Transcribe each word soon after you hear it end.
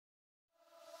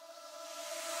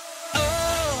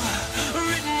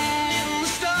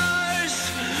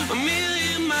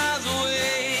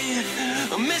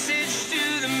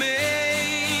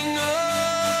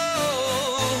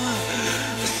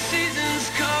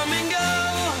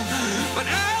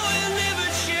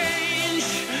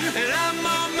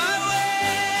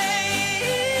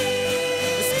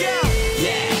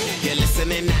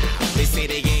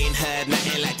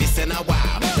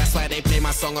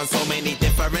my song on so many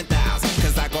different dials.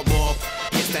 Cause I got more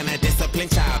hits than a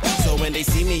disciplined child. So when they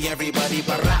see me, everybody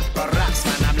barack, baracks.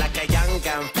 Man, I'm like a young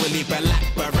gun, fully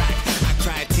barack. I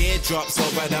cry teardrops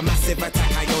over the massive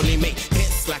attack. I only make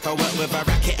hits like I work with a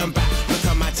racket and back. Look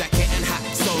at my jacket and hat,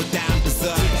 so down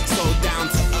berserk, so down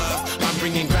to earth. I'm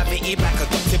bringing gravity back,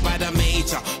 adopted by the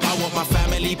major. I want my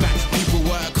family back. People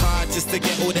work hard just to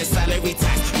get all their salary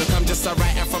tax. Look, I'm just a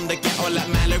writer from the ghetto like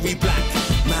Mallory Black.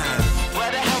 Man,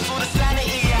 where the hell's all the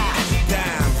sanity at?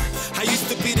 Damn, I used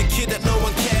to be the kid that no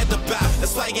one cared about.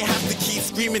 That's why you have to keep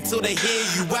screaming till they hear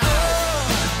you out.